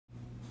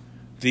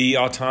The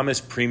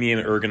Autonomous Premium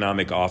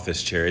Ergonomic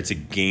Office Chair, it's a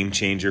game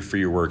changer for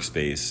your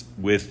workspace.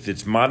 With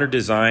its modern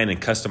design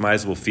and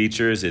customizable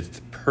features, it's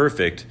a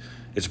perfect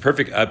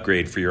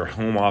upgrade for your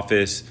home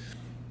office,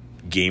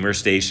 gamer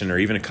station, or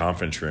even a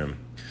conference room.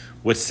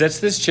 What sets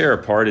this chair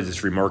apart is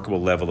its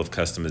remarkable level of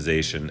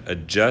customization.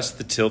 Adjust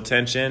the tilt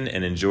tension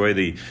and enjoy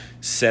the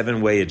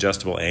 7-way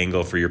adjustable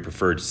angle for your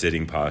preferred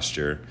sitting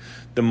posture.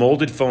 The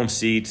molded foam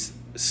seats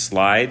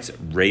slides,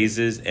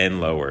 raises, and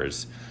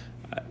lowers,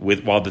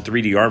 while the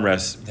 3D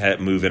armrests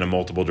move in a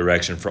multiple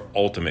direction for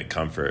ultimate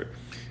comfort.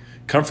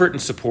 Comfort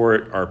and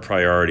support are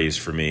priorities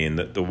for me, and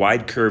the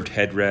wide curved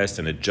headrest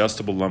and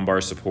adjustable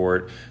lumbar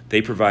support,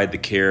 they provide the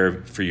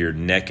care for your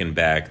neck and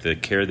back, the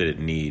care that it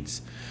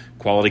needs.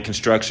 Quality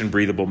construction,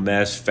 breathable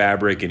mesh,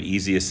 fabric, and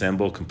easy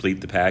assemble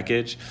complete the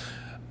package.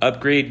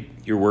 Upgrade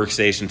your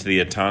workstation to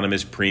the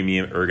Autonomous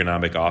Premium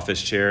Ergonomic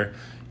Office Chair.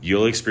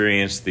 You'll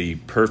experience the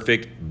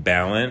perfect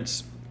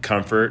balance,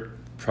 comfort,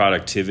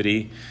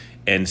 productivity,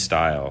 and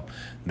style.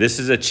 This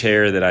is a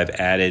chair that I've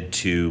added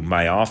to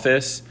my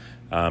office,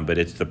 but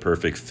it's the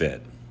perfect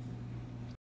fit.